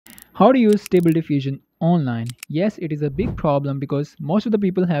How to use Stable Diffusion online? Yes, it is a big problem because most of the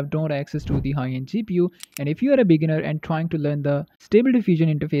people have no access to the high-end GPU, and if you are a beginner and trying to learn the Stable Diffusion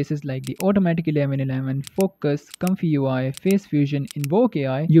interfaces like the Automatic 1111, Focus, comfyui, Face Fusion, Invoke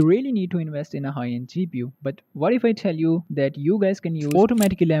AI, you really need to invest in a high-end GPU. But what if I tell you that you guys can use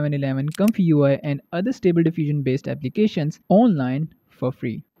Automatic 1111, comfyui, and other Stable Diffusion based applications online for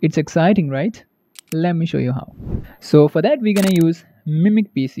free? It's exciting, right? Let me show you how. So for that, we're gonna use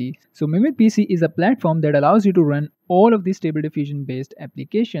Mimicpc. So Mimicpc is a platform that allows you to run all of these Stable Diffusion based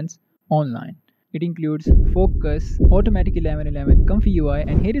applications online. It includes Focus, Automatic 1111, comfyui,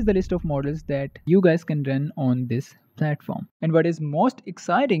 and here is the list of models that you guys can run on this platform. And what is most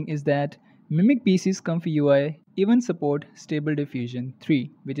exciting is that Mimicpc's comfyui even support Stable Diffusion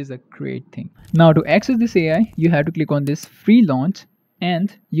 3, which is a great thing. Now to access this AI, you have to click on this free launch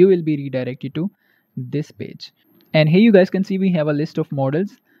and you will be redirected to this page. And here you guys can see we have a list of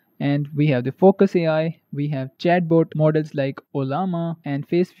models, and we have the Focus AI, we have chatbot models like Olama and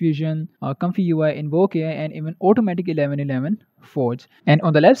Face Fusion, comfyui, Invoke AI, and even Automatic 1111 Forge. And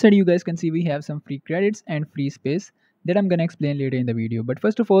on the left side you guys can see we have some free credits and free space that I'm gonna explain later in the video. But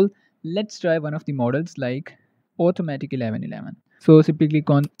first of all, let's try one of the models like Automatic 1111. So simply click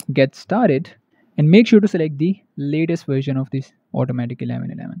on Get Started and make sure to select the latest version of this Automatic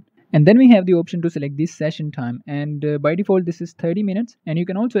 1111. And then we have the option to select the session time, and by default this is 30 minutes, and you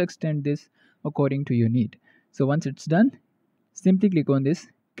can also extend this according to your need. So once it's done, simply click on this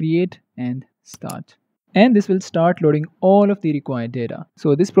create and start, and this will start loading all of the required data.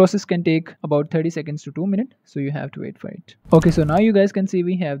 So this process can take about 30 seconds to 2 minutes, so you have to wait for it. Okay, so now you guys can see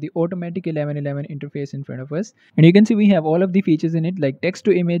we have the Automatic 1111 interface in front of us, and you can see we have all of the features in it like text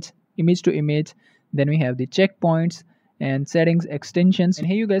to image, image to image, then we have the checkpoints and settings, extensions, and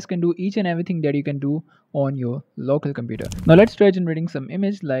here you guys can do each and everything that you can do on your local computer. Now let's try generating some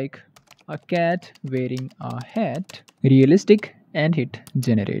image like a cat wearing a hat, realistic, and hit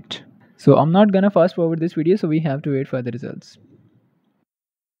generate. So I'm not gonna fast forward this video, so we have to wait for the results.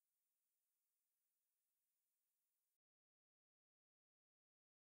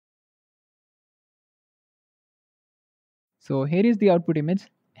 So here is the output image,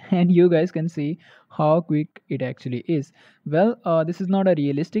 and you guys can see how quick it actually is. Well, this is not a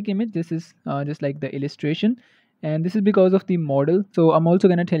realistic image, this is just like the illustration, and this is because of the model. So I'm also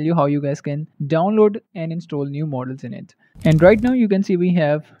going to tell you how you guys can download and install new models in it. And right now you can see we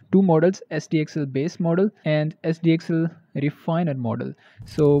have two models, SDXL base model and SDXL refiner model.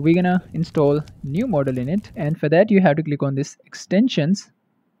 So we're gonna install new model in it, and for that you have to click on this extensions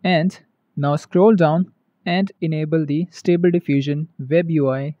and now scroll down and enable the Stable Diffusion Web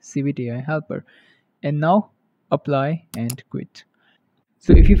UI Civit AI helper, and now apply and quit.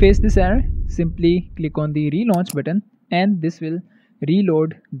 So if you face this error, simply click on the relaunch button and this will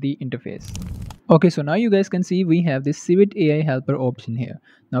reload the interface. Okay, so now you guys can see we have this Civit AI helper option here.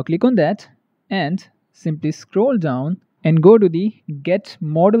 Now click on that and simply scroll down and go to the get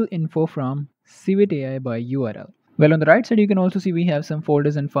model info from Civit AI by URL. Well, on the right side you can also see we have some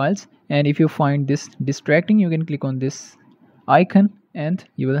folders and files, and if you find this distracting you can click on this icon and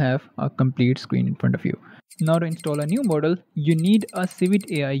you will have a complete screen in front of you. Now to install a new model you need a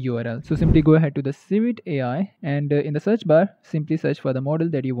Civit AI URL. So simply go ahead to the Civit AI and in the search bar simply search for the model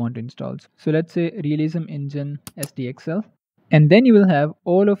that you want to install. So let's say Realism Engine SDXL, and then you will have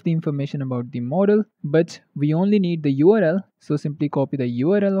all of the information about the model, but we only need the URL. So simply copy the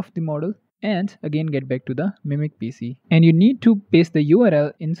URL of the model and again get back to the Mimicpc, and you need to paste the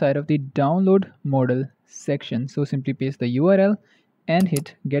URL inside of the download model section. So simply paste the URL and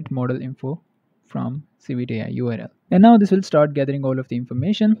hit get model info from Civit AI URL, and now this will start gathering all of the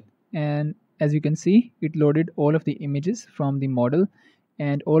information. And as you can see, it loaded all of the images from the model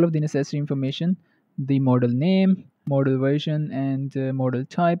and all of the necessary information, the model name, model version, and model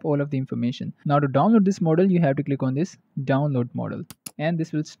type, all of the information. Now to download this model you have to click on this download model, and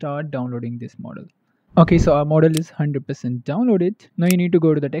this will start downloading this model. Okay, so our model is 100% downloaded. Now you need to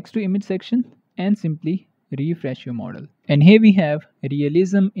go to the text to image section and simply refresh your model, and here we have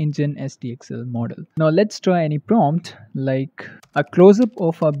Realism Engine SDXL model. Now let's try any prompt like a close-up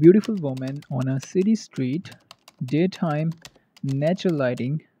of a beautiful woman on a city street, daytime, natural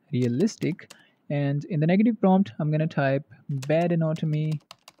lighting, realistic, and in the negative prompt I'm gonna type bad anatomy,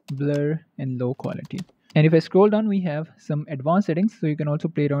 blur, and low quality. And if I scroll down we have some advanced settings, so you can also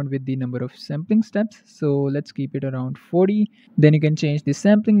play around with the number of sampling steps. So let's keep it around 40. Then you can change the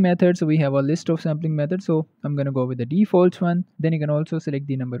sampling method, so we have a list of sampling methods, so I'm gonna go with the default one. Then you can also select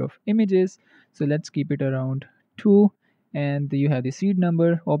the number of images, so let's keep it around 2, and you have the seed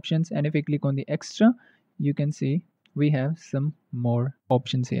number options. And if I click on the extra you can see we have some more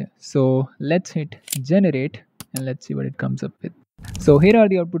options here. So let's hit generate and let's see what it comes up with. So here are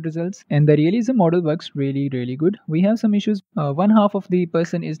the output results, and the realism model works really good. We have some issues. One half of the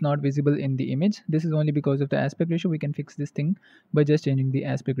person is not visible in the image. This is only because of the aspect ratio. We can fix this thing by just changing the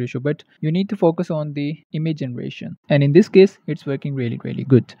aspect ratio, but you need to focus on the image generation, and in this case it's working really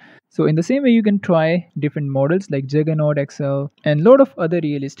good. So in the same way, you can try different models like Juggernaut, Excel, and lot of other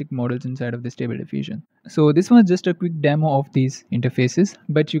realistic models inside of the Stable Diffusion. So this was just a quick demo of these interfaces,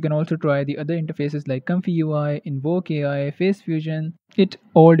 but you can also try the other interfaces like comfyui, invoke AI, face fusion. It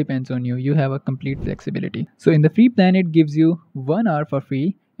all depends on you. You have a complete flexibility. So in the free plan, it gives you 1 hour for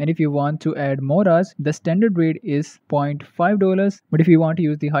free. And if you want to add more hours, the standard rate is $0.5. But if you want to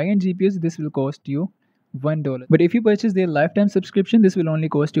use the high-end GPUs, this will cost you $1. But if you purchase their lifetime subscription, this will only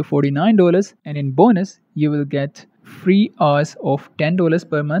cost you $49. And in bonus, you will get free hours of $10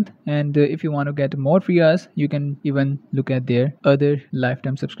 per month. And if you want to get more free hours, you can even look at their other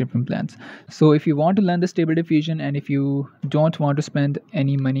lifetime subscription plans. So if you want to learn the Stable Diffusion and if you don't want to spend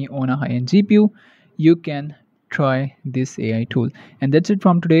any money on a high-end GPU, you can try this AI tool. And that's it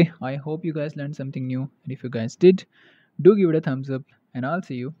from today. I hope you guys learned something new. And if you guys did, do give it a thumbs up, and I'll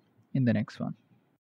see you in the next one.